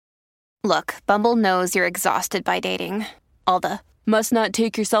Look, Bumble knows you're exhausted by dating. All the must not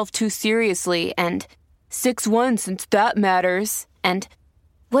take yourself too seriously and 6'1" since that matters. And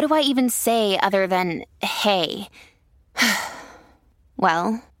what do I even say other than hey?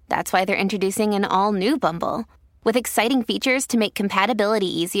 Well, that's why they're introducing an all-new Bumble with exciting features to make compatibility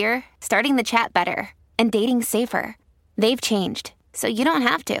easier, starting the chat better, and dating safer. They've changed, so you don't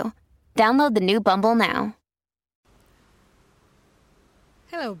have to. Download the new Bumble now.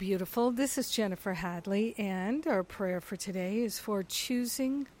 Hello, beautiful. This is Jennifer Hadley, and our prayer for today is for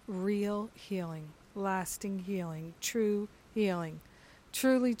choosing real healing, lasting healing, true healing,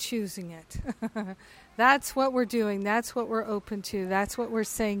 truly choosing it. That's what we're doing. That's what we're open to. That's what we're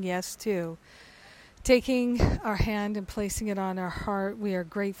saying yes to. Taking our hand and placing it on our heart, we are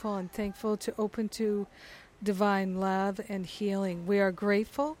grateful and thankful to open to divine love and healing. We are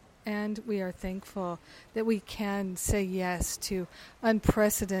grateful and we are thankful that we can say yes to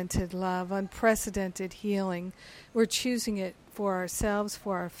unprecedented love, unprecedented healing. We're choosing it for ourselves,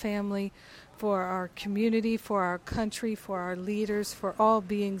 for our family, for our community, for our country, for our leaders, for all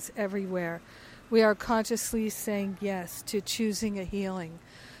beings everywhere. We are consciously saying yes to choosing a healing.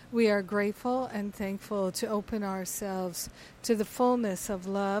 We are grateful and thankful to open ourselves to the fullness of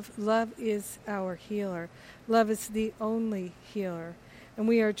love. Love is our healer. Love is the only healer. And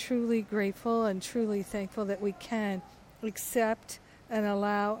we are truly grateful and truly thankful that we can accept and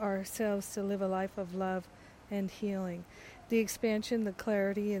allow ourselves to live a life of love and healing. The expansion, the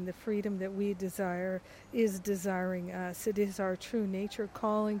clarity, and the freedom that we desire is desiring us. It is our true nature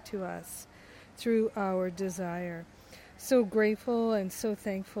calling to us through our desire. So grateful and so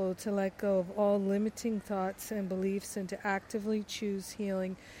thankful to let go of all limiting thoughts and beliefs and to actively choose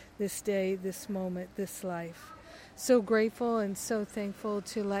healing this day, this moment, this life. So grateful and so thankful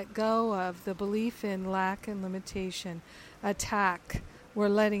to let go of the belief in lack and limitation, attack. We're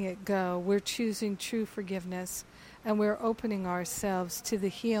letting it go. We're choosing true forgiveness, and we're opening ourselves to the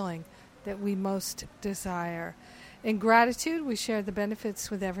healing that we most desire. In gratitude, we share the benefits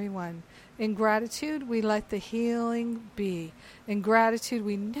with everyone. In gratitude, we let the healing be. In gratitude,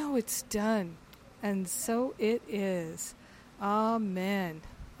 we know it's done. And so it is. Amen.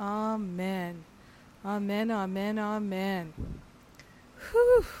 Amen. Amen, amen, amen.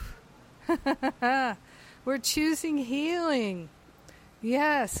 Whew. We're choosing healing.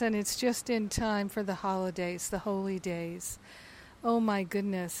 Yes, and it's just in time for the holidays, the holy days. Oh my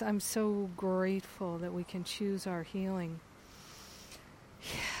goodness, I'm so grateful that we can choose our healing.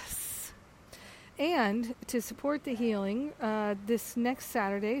 Yes. And to support the healing, this next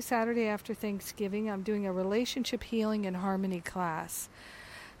Saturday after Thanksgiving, I'm doing a relationship healing and harmony class.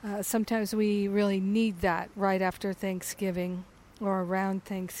 Sometimes we really need that right after Thanksgiving or around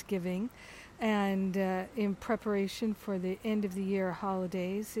Thanksgiving. And in preparation for the end of the year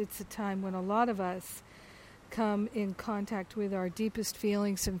holidays, it's a time when a lot of us come in contact with our deepest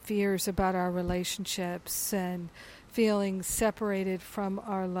feelings and fears about our relationships and feeling separated from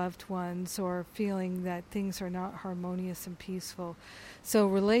our loved ones or feeling that things are not harmonious and peaceful. So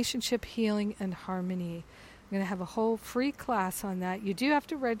relationship healing and harmony. I'm going to have a whole free class on that. You do have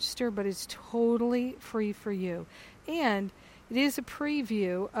to register, but it's totally free for you. And it is a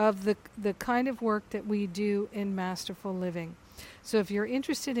preview of the kind of work that we do in Masterful Living. So if you're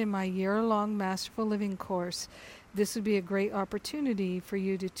interested in my year-long Masterful Living course, this would be a great opportunity for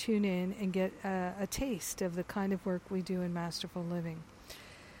you to tune in and get a taste of the kind of work we do in Masterful Living.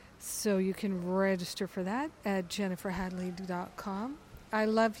 So you can register for that at jenniferhadley.com. I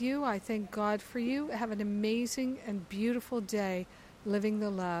love you. I thank God for you. Have an amazing and beautiful day living the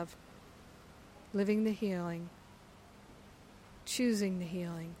love, living the healing, choosing the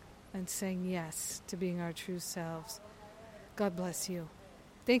healing, and saying yes to being our true selves. God bless you.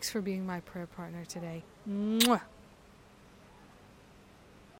 Thanks for being my prayer partner today. Mwah.